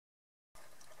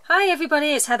Hi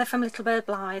everybody, it's Heather from Little Bird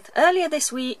Blythe. Earlier this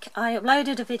week I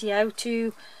uploaded a video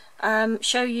to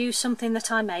show you something that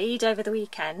I made over the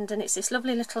weekend, and it's this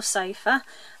lovely little sofa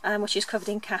which is covered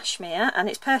in cashmere, and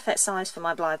it's perfect size for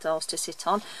my Blythe dolls to sit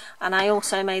on. And I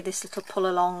also made this little pull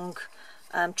along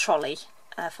trolley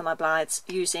for my Blythes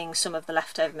using some of the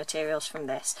leftover materials from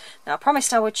this. Now I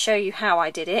promised I would show you how I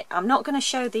did it. I'm not going to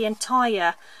show the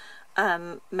entire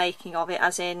making of it,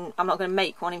 as in I'm not going to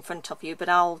make one in front of you, but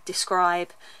I'll describe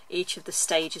each of the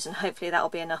stages, and hopefully that'll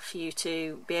be enough for you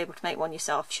to be able to make one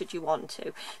yourself should you want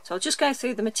to. So I'll just go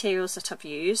through the materials that I've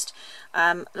used.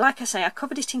 Like I say, I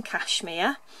covered it in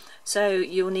cashmere, so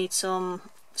you'll need some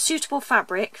suitable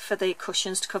fabric for the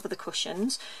cushions to cover the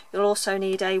cushions. You'll also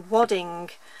need a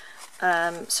wadding,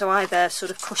 so either sort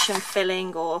of cushion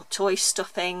filling or toy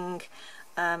stuffing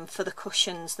for the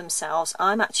cushions themselves.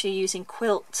 I'm actually using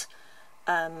quilt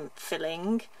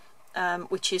filling,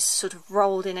 which is sort of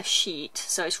rolled in a sheet,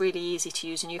 so it's really easy to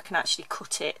use, and you can actually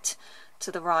cut it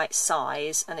to the right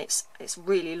size, and it's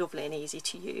really lovely and easy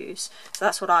to use. So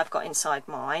that's what I've got inside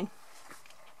mine.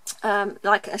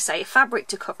 Like I say, fabric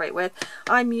to cover it with,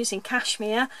 I'm using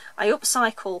cashmere. I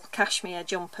upcycle cashmere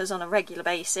jumpers on a regular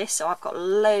basis, so I've got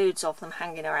loads of them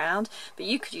hanging around, but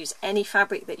you could use any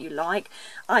fabric that you like.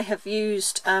 I have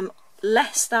used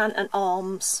less than an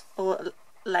arm's or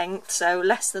length, so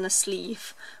less than a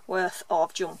sleeve worth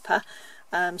of jumper.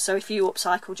 So if you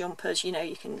upcycle jumpers, you know,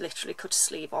 you can literally cut a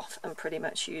sleeve off and pretty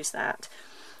much use that.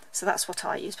 So that's what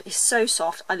I use, but it's so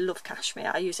soft. I love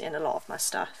cashmere. I use it in a lot of my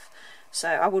stuff, so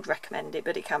I would recommend it,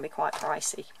 but it can be quite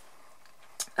pricey.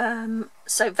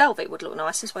 So velvet would look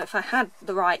nice as well. If I had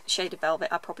the right shade of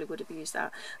velvet, I probably would have used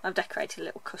that. I've decorated a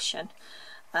little cushion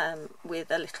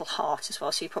with a little heart as well,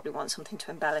 so you probably want something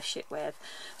to embellish it with.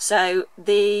 So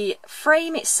the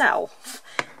frame itself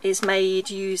is made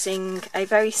using a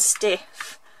very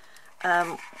stiff,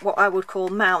 what I would call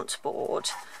mount board.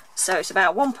 So it's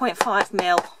about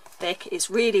 1.5mm thick. It's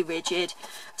really rigid,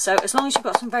 so as long as you've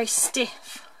got some very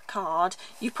stiff card,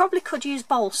 you probably could use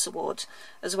balsa wood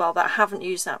as well, but I haven't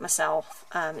used that myself.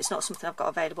 It's not something I've got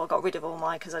available. I got rid of all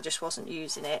mine because I just wasn't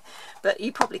using it, but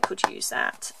you probably could use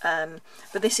that.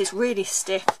 But this is really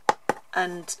stiff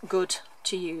and good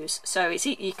to use, so it's,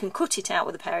 you can cut it out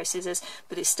with a pair of scissors,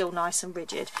 but it's still nice and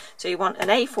rigid. So you want an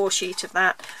A4 sheet of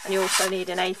that, and you also need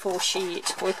an A4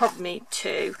 sheet, or you probably need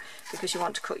two, because you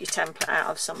want to cut your template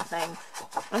out of something.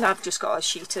 And I've just got a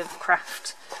sheet of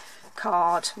craft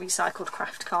card, recycled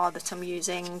craft card, that I'm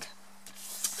using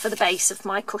for the base of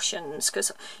my cushions,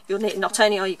 because you'll need, not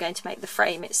only are you going to make the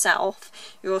frame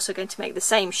itself, you're also going to make the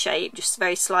same shape, just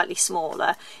very slightly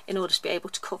smaller, in order to be able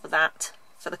to cover that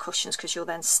for the cushions, because you'll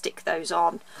then stick those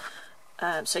on.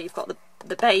 So you've got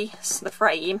the base, the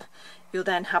frame, you'll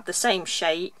then have the same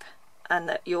shape, and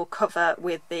that you'll cover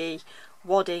with the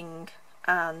wadding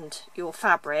and your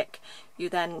fabric.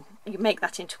 You make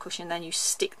that into a cushion, then you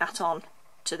stick that on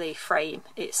to the frame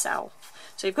itself.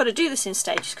 So you've got to do this in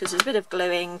stages, because there's a bit of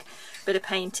gluing, a bit of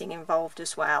painting involved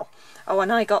as well. Oh,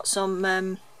 and I got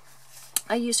some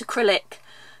I used acrylic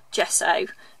gesso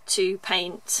to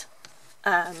paint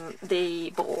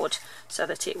the board so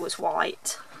that it was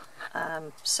white.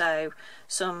 So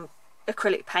some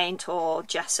acrylic paint or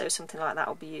gesso, something like that,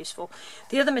 will be useful.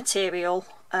 The other material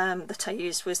that I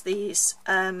used was these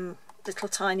little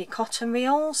tiny cotton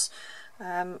reels.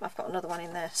 I've got another one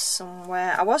in there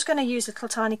somewhere. I was going to use little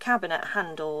tiny cabinet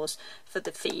handles for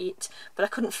the feet, but I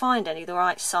couldn't find any the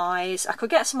right size. I could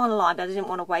get some online, but I didn't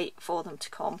want to wait for them to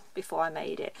come before I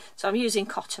made it. So I'm using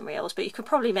cotton reels, but you could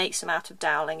probably make some out of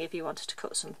doweling if you wanted to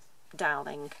cut some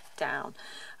doweling down.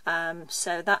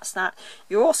 So that's that.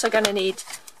 You're also going to need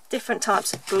different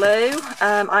types of glue.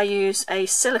 I use a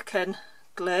silicone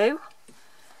glue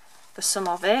for some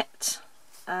of it,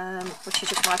 which is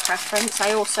just my preference.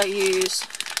 I also use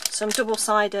some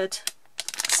double-sided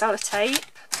sellotape,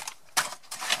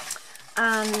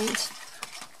 and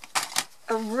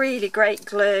a really great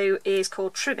glue is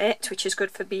called Trivet, which is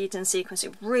good for beads and sequins.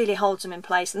 It really holds them in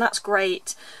place, and that's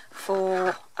great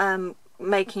for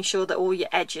making sure that all your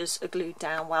edges are glued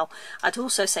down well. I'd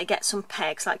also say get some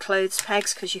pegs, like clothes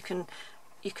pegs, because you can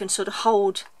sort of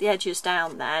hold the edges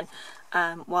down then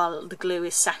while the glue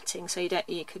is setting, so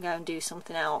you can go and do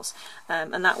something else,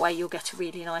 and that way you'll get a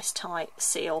really nice tight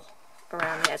seal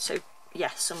around the edge. So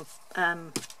yes,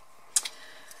 some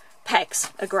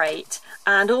pegs are great.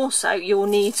 And also you'll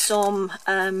need some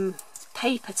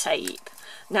paper tape.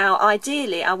 Now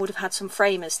ideally I would have had some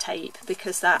framers tape,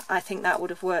 because I think that would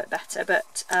have worked better,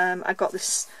 but I got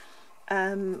this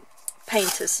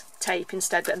painter's tape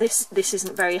instead, but this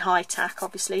isn't very high tack,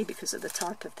 obviously, because of the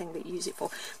type of thing that you use it for,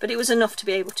 but it was enough to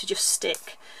be able to just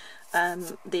stick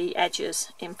the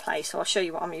edges in place. So I'll show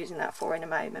you what I'm using that for in a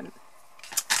moment.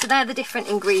 So they're the different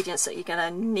ingredients that you're going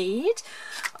to need.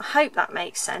 I hope that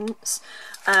makes sense.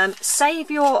 Save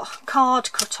your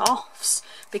card cut-offs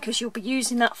because you'll be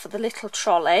using that for the little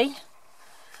trolley.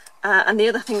 And the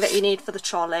other thing that you need for the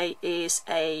trolley is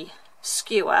a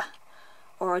skewer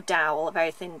or a dowel, a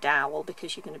very thin dowel,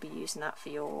 because you're going to be using that for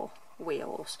your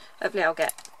wheels. Hopefully I'll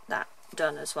get that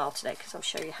done as well today because I'll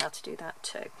show you how to do that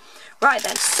too. Right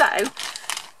then, so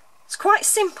it's quite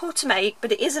simple to make,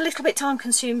 but it is a little bit time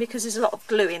consuming because there's a lot of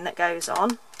gluing that goes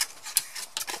on.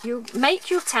 You make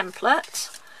your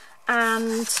template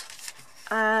and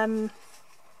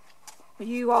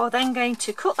you are then going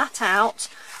to cut that out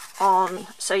on,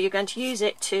 so you're going to use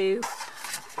it to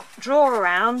draw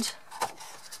around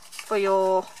for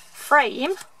your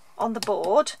frame on the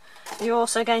board. You're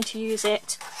also going to use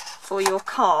it for your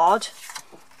card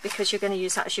because you're going to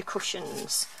use that as your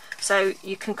cushions. So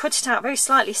you can cut it out very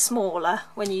slightly smaller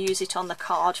when you use it on the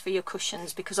card for your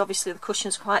cushions, because obviously the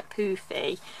cushions are quite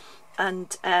poofy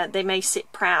and they may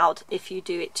sit proud if you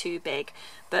do it too big.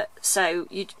 But so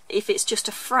if it's just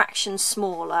a fraction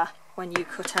smaller when you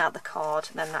cut out the card,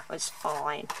 then that was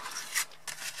fine.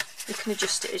 You can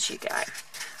adjust it as you go.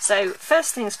 So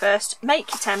first things first, make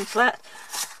your template.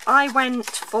 I went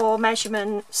for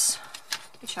measurements,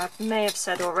 which I may have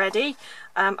said already,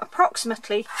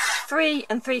 approximately 3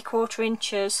 3/4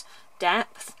 inches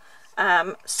depth,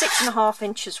 6.5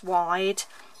 inches wide,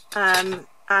 and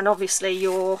obviously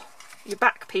your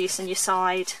back piece and your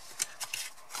side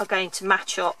are going to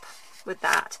match up with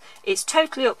that. It's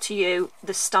totally up to you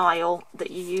the style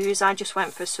that you use. I just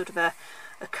went for sort of a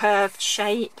curved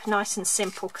shape, nice and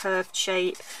simple curved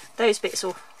shape. Those bits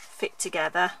will fit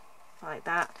together like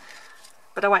that,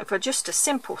 but I went for just a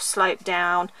simple slope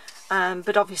down.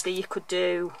 But obviously you could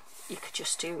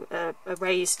just do a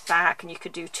raised back, and you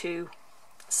could do 2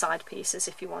 side pieces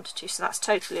if you wanted to. So that's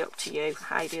totally up to you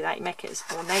how you do that. You make it as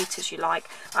ornate as you like.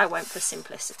 I went for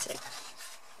simplicity.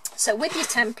 So with your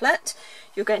template,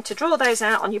 you're going to draw those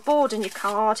out on your board and your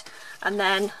card, and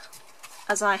then,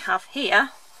 as I have here,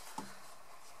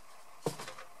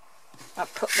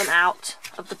 I've put them out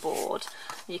of the board.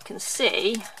 You can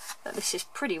see that this is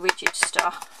pretty rigid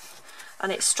stuff,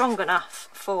 and it's strong enough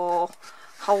for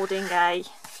holding a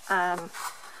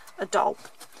doll.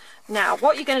 Now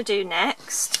what you're going to do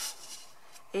next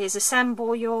is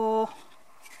assemble your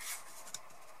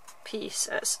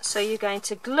pieces. So you're going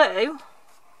to glue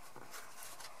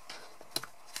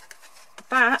the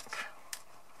back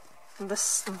and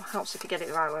helps if you get it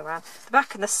the right way around, the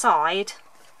back and the side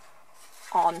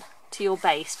on to your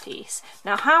base piece.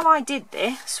 Now how I did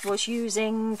this was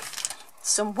using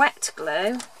some wet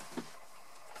glue,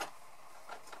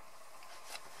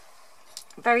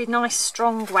 very nice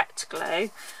strong wet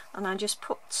glue, and I just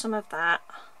put some of that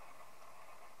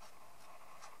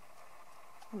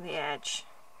on the edge.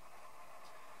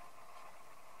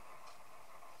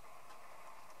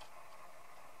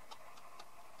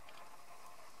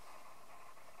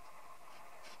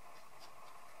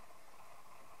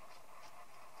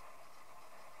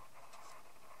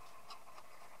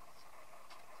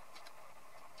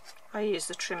 I use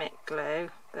the Trim It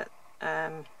glue, but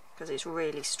because it's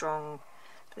really strong,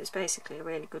 but it's basically a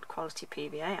really good quality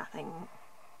PVA, I think.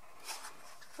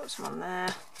 Put some on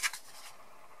there,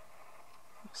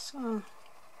 some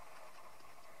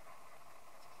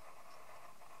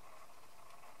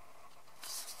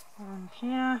on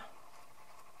here,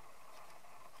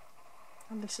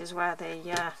 and this is where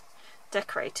the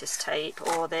decorator's tape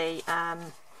or the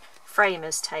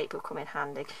framer's tape will come in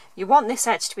handy. You want this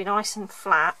edge to be nice and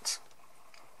flat,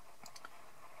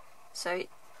 so it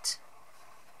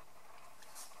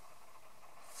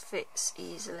fits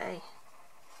easily.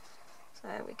 So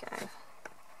there we go.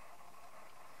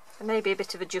 There may be a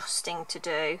bit of adjusting to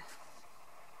do.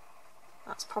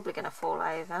 That's probably going to fall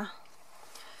over.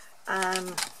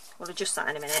 We'll adjust that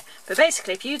in a minute. But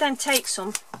basically, if you then take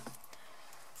some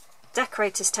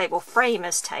decorator's tape or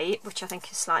framer's tape, which I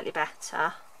think is slightly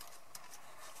better,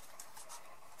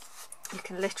 you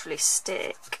can literally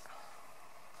stick.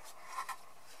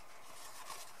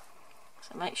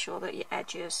 So make sure that your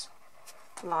edges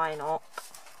line up.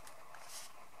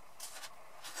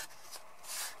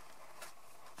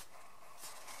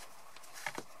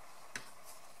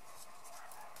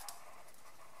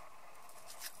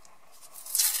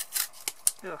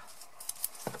 Ugh,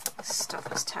 this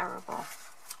stuff is terrible.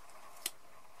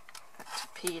 Back to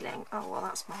peeling. Oh well,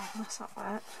 that's marvellous, that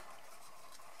worked.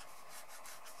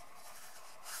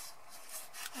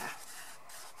 Yeah.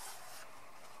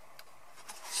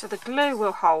 So the glue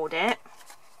will hold it,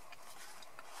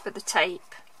 but the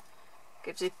tape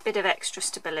gives it a bit of extra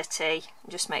stability,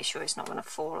 and just make sure it's not going to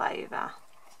fall over.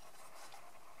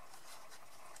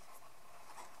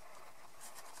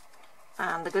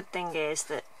 And the good thing is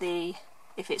that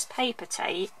if it's paper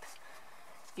tape,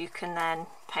 you can then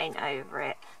paint over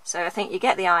it. So I think you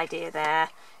get the idea there.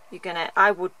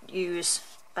 I would use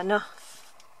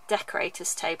enough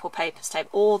decorator's tape or paper's tape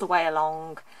all the way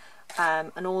along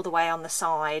and all the way on the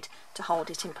side to hold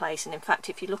it in place. And in fact,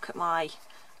 if you look at my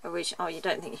original, you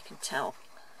don't think you can tell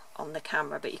on the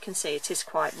camera, but you can see it is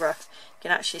quite rough. You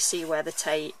can actually see where the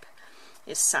tape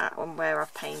is sat and where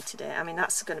I've painted it. I mean,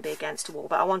 that's going to be against a wall,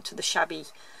 but I wanted the shabby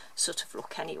sort of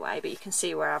look anyway, but you can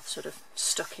see where I've sort of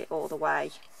stuck it all the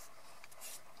way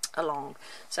along.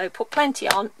 So put plenty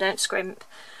on, don't scrimp,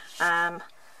 and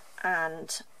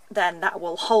then that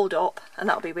will hold up and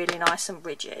that'll be really nice and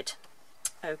rigid.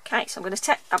 Okay, so I'm going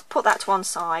to I'll put that to one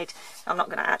side. I'm not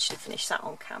going to actually finish that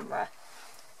on camera.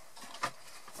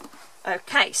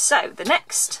 Okay, so the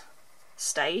next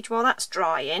stage, while that's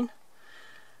drying,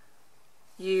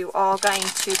 you are going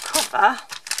to cover,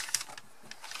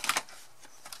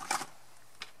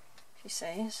 she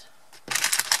says,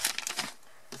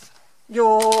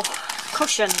 your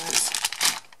cushions.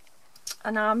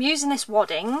 And now I'm using this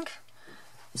wadding,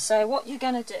 so what you're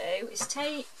going to do is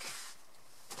take,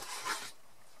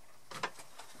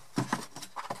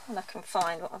 and I can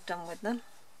find what I've done with them,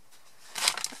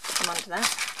 put them under there,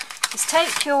 is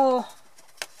take your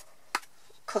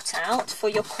cutout for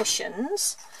your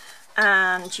cushions,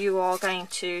 and you are going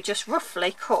to just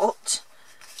roughly cut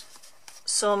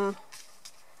some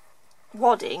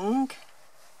wadding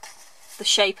the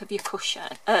shape of your cushion,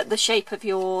 the shape of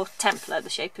your template, the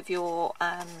shape of your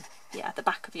yeah, the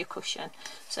back of your cushion.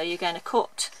 So you're going to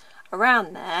cut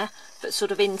around there, but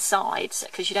sort of inside,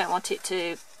 because you don't want it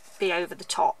to be over the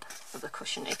top of the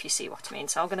cushion, if you see what I mean.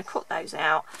 So I'm going to cut those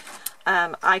out.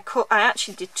 I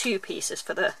actually did two pieces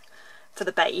for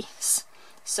the base.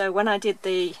 So when I did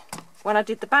the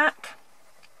back,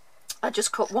 I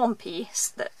just cut one piece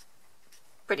that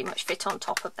pretty much fit on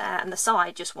top of there, and the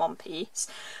side just one piece.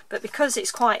 But because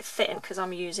it's quite thin, because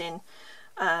I'm using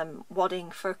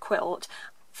wadding for a quilt,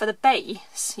 for the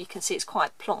base you can see it's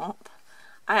quite plump.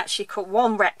 I actually cut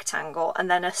one rectangle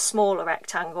and then a smaller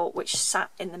rectangle which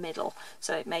sat in the middle,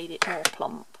 so it made it more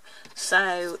plump.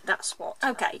 So that's what.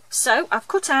 Okay, so I've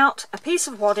cut out a piece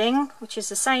of wadding which is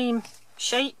the same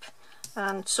shape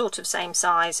and sort of same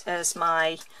size as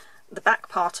the back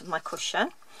part of my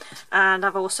cushion, and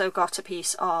I've also got a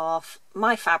piece of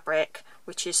my fabric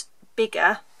which is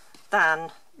bigger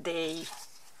than the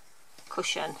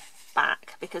cushion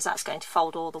back, because that's going to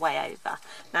fold all the way over.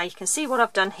 Now you can see what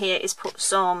I've done here is put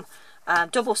some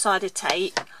double-sided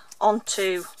tape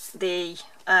onto the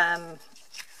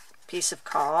piece of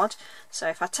card. So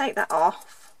if I take that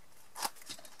off,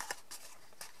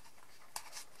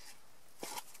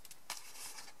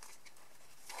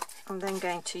 I'm then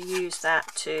going to use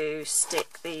that to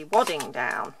stick the wadding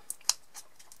down.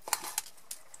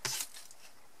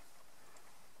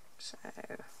 So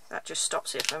that just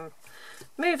stops it from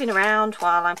moving around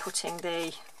while I'm putting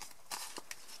the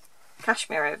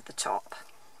cashmere over the top.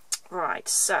 Right,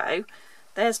 so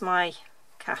there's my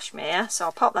cashmere, so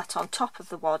I'll pop that on top of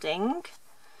the wadding,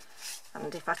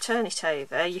 and if I turn it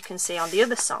over you can see on the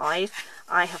other side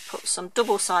I have put some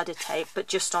double-sided tape, but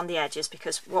just on the edges,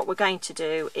 because what we're going to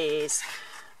do is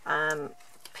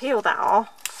peel that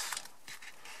off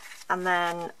and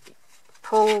then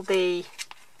pull the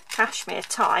cashmere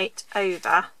tight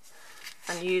over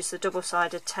and use the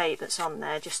double-sided tape that's on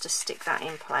there just to stick that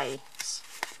in place.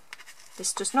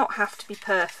 This does not have to be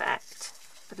perfect,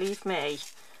 believe me,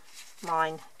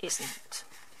 mine isn't.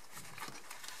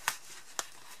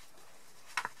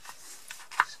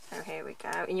 So here we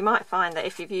go, and you might find that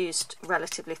if you've used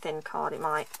relatively thin card it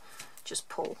might just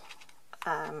pull,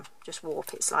 just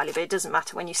warp it slightly, but it doesn't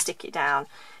matter. When you stick it down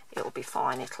it'll be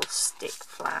fine, it'll stick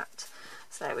flat.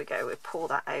 So there we go, we'll pull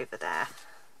that over there.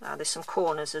 Now there's some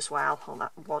corners as well, all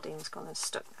that wadding's gone and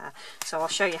stuck there, so I'll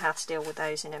show you how to deal with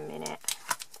those in a minute.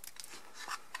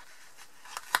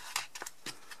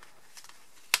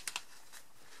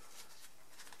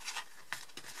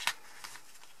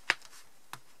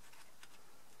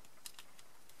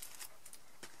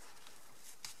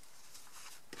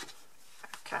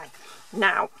 Okay,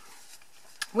 now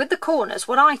with the corners,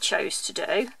 what I chose to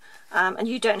do, and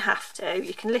you don't have to,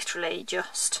 you can literally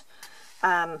just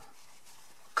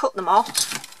cut them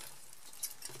off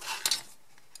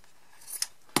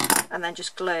and then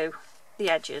just glue the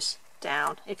edges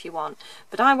down if you want.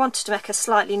 But I wanted to make a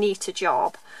slightly neater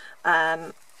job,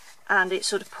 and it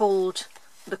sort of pulled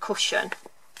the cushion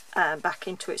back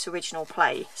into its original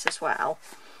place as well.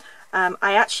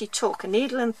 I actually took a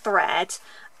needle and thread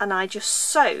and I just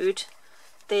sewed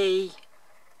the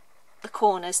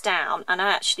corners down, and I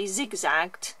actually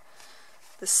zigzagged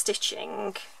the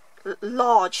stitching,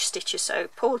 large stitches, so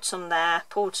pulled some there,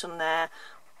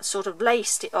 sort of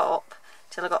laced it up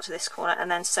till I got to this corner, and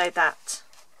then sewed that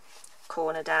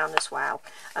corner down as well,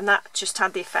 and that just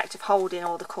had the effect of holding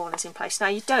all the corners in place. Now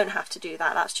you don't have to do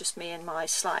that, that's just me and my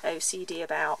slight OCD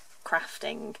about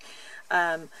crafting.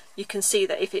 You can see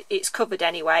that if it's covered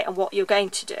anyway, and what you're going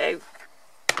to do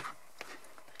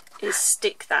is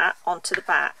stick that onto the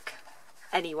back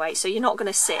anyway, so you're not going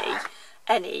to see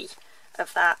any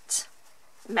of that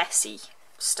messy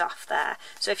stuff there.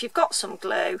 So if you've got some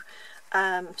glue,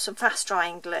 some fast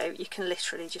drying glue, you can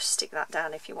literally just stick that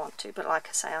down if you want to, but like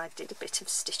I say, I did a bit of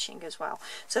stitching as well.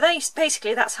 So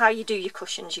basically that's how you do your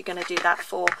cushions. You're going to do that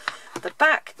for the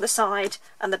back, the side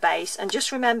and the base, and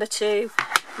just remember to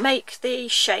make the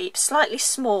shape slightly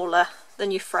smaller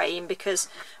than your frame, because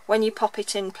when you pop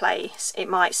it in place it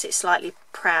might sit slightly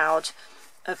proud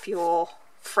of your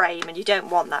frame, and you don't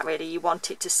want that really. You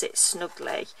want it to sit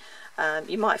snugly.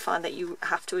 You might find that you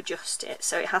have to adjust it,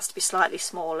 so it has to be slightly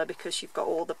smaller because you've got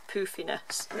all the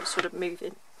poofiness and sort of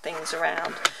moving things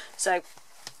around. So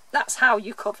that's how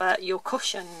you cover your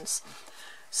cushions.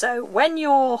 So when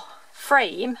your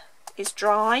frame is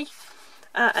dry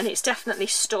and it's definitely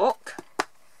stuck,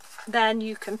 then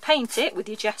you can paint it with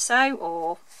your gesso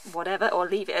or whatever, or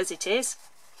leave it as it is,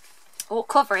 or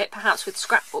cover it perhaps with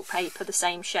scrapbook paper the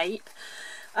same shape,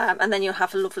 and then you'll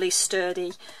have a lovely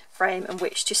sturdy frame in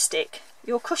which to stick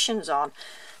your cushions on.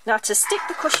 Now to stick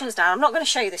the cushions down, I'm not going to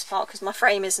show you this part because my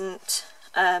frame isn't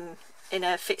in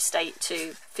a fit state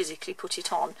to physically put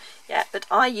it on yet, but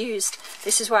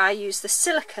this is where I used the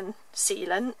silicone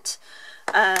sealant,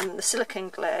 the silicone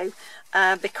glue,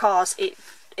 because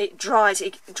it dries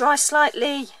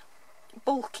slightly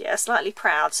bulkier, slightly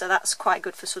proud, so that's quite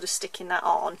good for sort of sticking that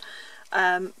on.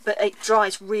 But it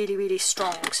dries really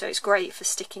strong, so it's great for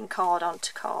sticking card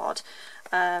onto card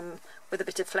with a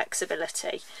bit of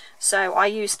flexibility. So I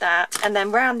used that, and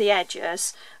then round the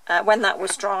edges, when that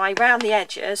was dry, round the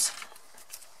edges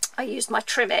I used my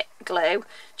Trim It glue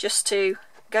just to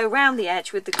go round the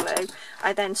edge with the glue.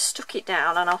 I then stuck it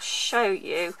down, and I'll show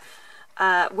you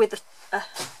with a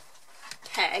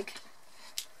peg.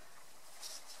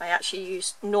 I actually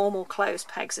used normal closed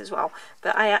pegs as well,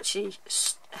 but I actually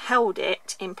held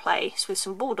it in place with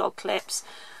some bulldog clips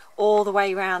all the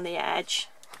way around the edge,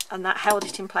 and that held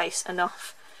it in place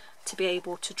enough to be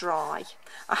able to dry.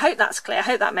 I hope that's clear, I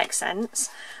hope that makes sense.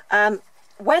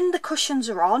 When the cushions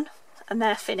are on and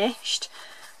they're finished,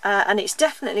 and it's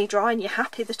definitely dry and you're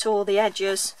happy that all the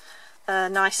edges are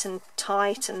nice and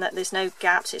tight and that there's no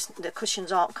gaps, the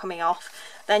cushions aren't coming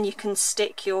off, then you can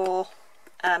stick your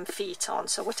feet on.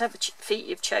 So whatever feet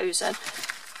you've chosen,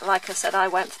 like I said, I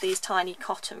went for these tiny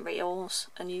cotton reels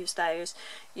and used those.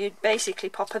 You'd basically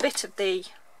pop a bit of the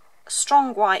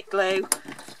strong white glue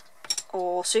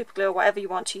or super glue or whatever you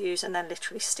want to use, and then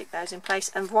literally stick those in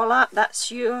place, and voila,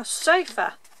 that's your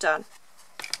sofa done.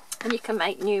 And you can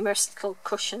make numerous little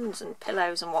cushions and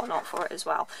pillows and whatnot for it as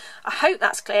well. I hope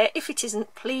that's clear. If it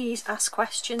isn't, please ask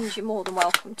questions, you're more than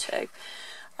welcome to.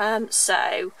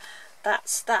 So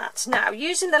that's that. Now,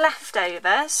 using the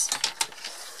leftovers,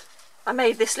 I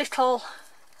made this little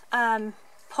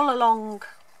pull along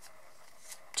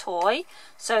toy.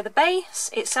 So the base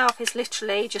itself is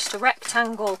literally just a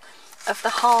rectangle of the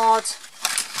hard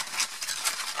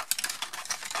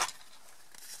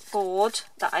board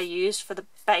that I used for the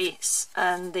base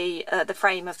and the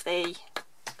frame of the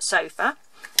sofa.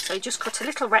 So just cut a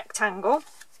little rectangle,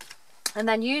 and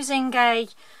then using a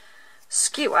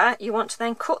skewer you want to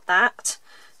then cut that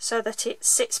so that it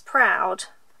sits proud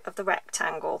of the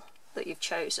rectangle that you've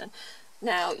chosen.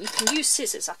 Now you can use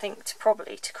scissors, I think, to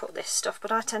cut this stuff,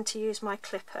 but I tend to use my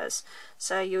clippers.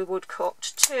 So you would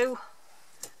cut two,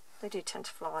 they do tend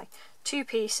to fly, two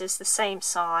pieces the same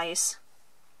size.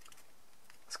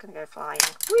 It's going to go flying.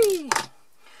 Whee!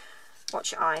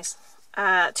 Watch your eyes.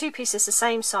 Two pieces the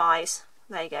same size.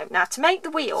 There you go. Now to make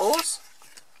the wheels,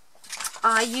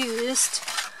 I used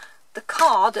the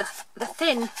card, the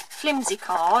thin flimsy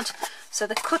card, so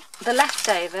the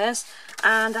leftovers,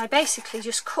 and I basically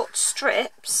just cut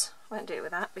strips. I won't do it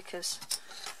with that because,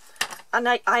 and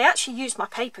I actually used my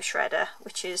paper shredder,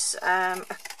 which is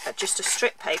just a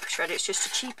strip paper shredder. It's just a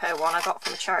cheapo one I got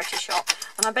from a charity shop,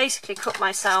 and I basically cut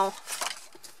myself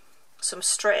some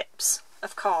strips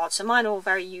of card. So mine are all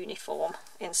very uniform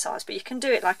in size, but you can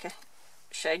do it like I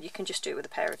showed, you can just do it with a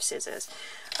pair of scissors.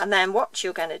 And then what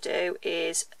you're going to do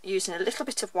is using a little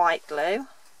bit of white glue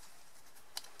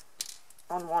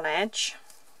on one edge,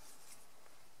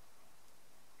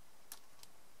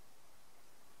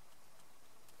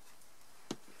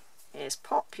 is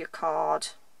pop your card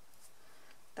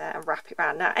there and wrap it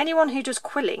around. Now anyone who does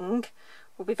quilling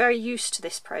will be very used to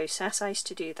this process. I used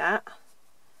to do that.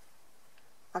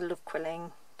 I love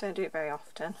quilling, don't do it very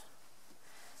often,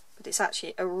 but it's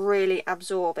actually a really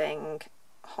absorbing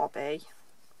hobby.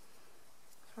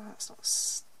 Oh, that's not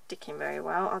sticking very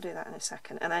well, I'll do that in a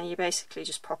second. And then you basically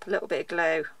just pop a little bit of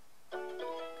glue.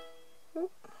 Ooh,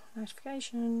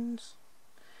 notifications.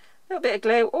 A little bit of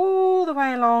glue all the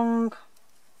way along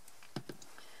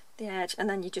the edge, and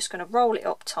then you're just going to roll it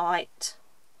up tight.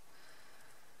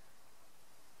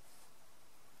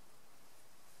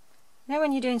 You know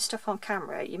when you're doing stuff on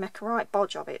camera, you make a right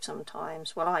bodge of it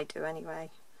sometimes. Well, I do anyway.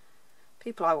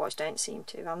 People I watch don't seem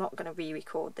to. I'm not going to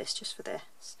re-record this just for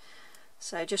this.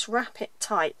 So just wrap it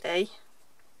tightly.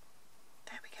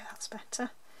 There we go, that's better.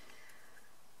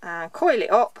 And coil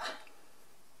it up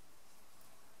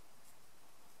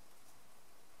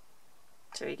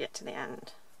till you get to the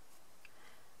end.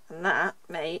 And that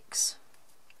makes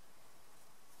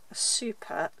a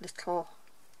super little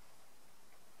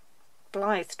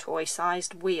Blythe toy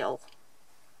sized wheel.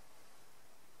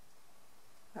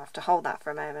 I have to hold that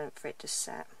for a moment for it to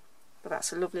set, but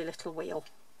that's a lovely little wheel.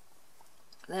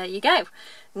 There you go.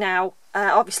 Now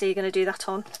obviously you're going to do that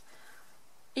on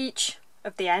each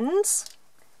of the ends,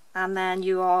 and then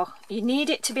you need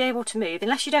it to be able to move,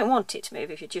 unless you don't want it to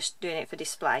move if you're just doing it for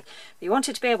display. But you want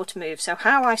it to be able to move. So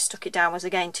how I stuck it down was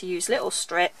again to use little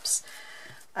strips.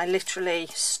 I literally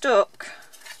stuck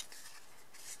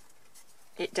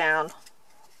it down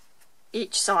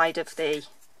each side of the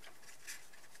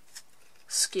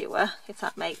skewer, if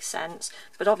that makes sense,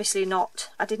 but obviously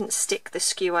not, I didn't stick the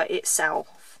skewer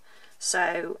itself,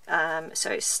 so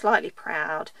so it's slightly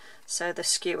proud so the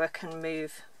skewer can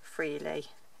move freely,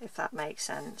 if that makes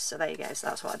sense. So there you go, so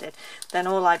that's what I did. Then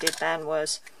all I did then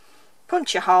was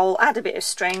punch a hole, add a bit of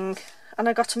string, and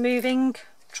I got a moving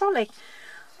trolley.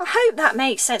 I hope that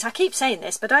makes sense. I keep saying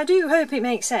this, but I do hope it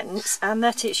makes sense and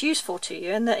that it's useful to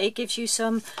you and that it gives you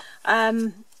some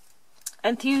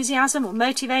enthusiasm or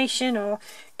motivation or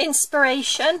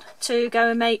inspiration to go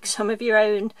and make some of your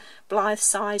own Blythe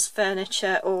size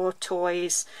furniture or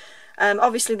toys.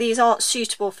 Obviously these aren't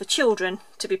suitable for children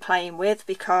to be playing with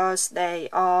because they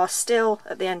are still,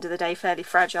 at the end of the day, fairly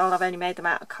fragile. I've only made them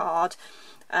out of card,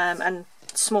 and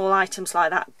small items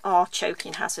like that are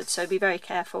choking hazards, so be very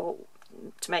careful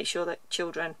to make sure that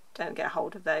children don't get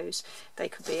hold of those. They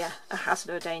could be a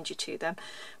hazard or a danger to them.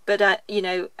 But you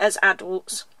know, as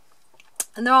adults,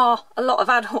 and there are a lot of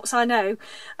adults I know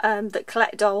that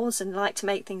collect dolls and like to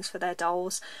make things for their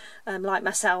dolls, like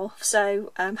myself,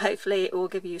 so hopefully it will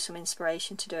give you some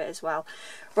inspiration to do it as well.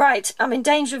 Right, I'm in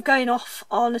danger of going off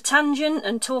on a tangent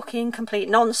and talking complete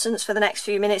nonsense for the next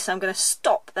few minutes, so I'm going to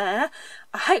stop there.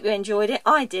 I hope you enjoyed it.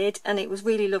 I did, and it was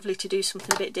really lovely to do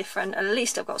something a bit different. At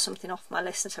least I've got something off my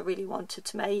list that I really wanted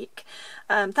to make.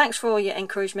 Thanks for all your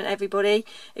encouragement, everybody.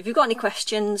 If you've got any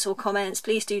questions or comments,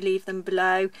 please do leave them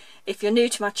below. If you're new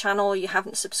to my channel, you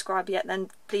haven't subscribed yet, then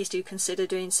please do consider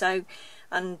doing so,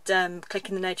 and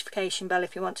clicking the notification bell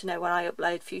if you want to know when I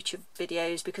upload future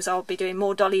videos, because I'll be doing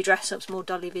more dolly dress-ups, more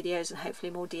dolly videos, and hopefully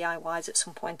more DIYs at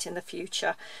some point in the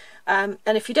future. And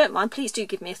if you don't mind, please do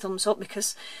give me a thumbs up,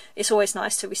 because it's always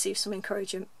nice to receive some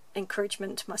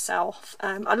encouragement myself.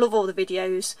 I love all the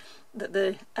videos that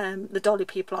the dolly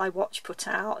people I watch put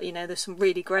out. You know, there's some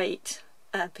really great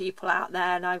people out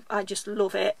there, and I just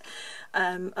love it.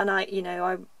 And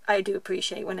I do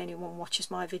appreciate when anyone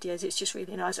watches my videos. It's just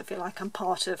really nice. I feel like I'm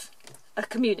part of a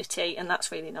community, and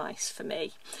that's really nice for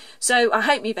me. So I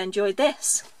hope you've enjoyed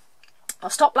this. I'll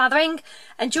stop blathering.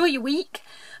 Enjoy your week,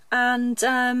 and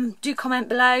do comment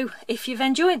below if you've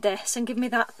enjoyed this and give me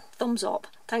that thumbs up.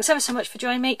 Thanks ever so much for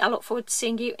joining me. I look forward to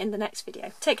seeing you in the next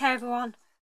video. Take care, everyone.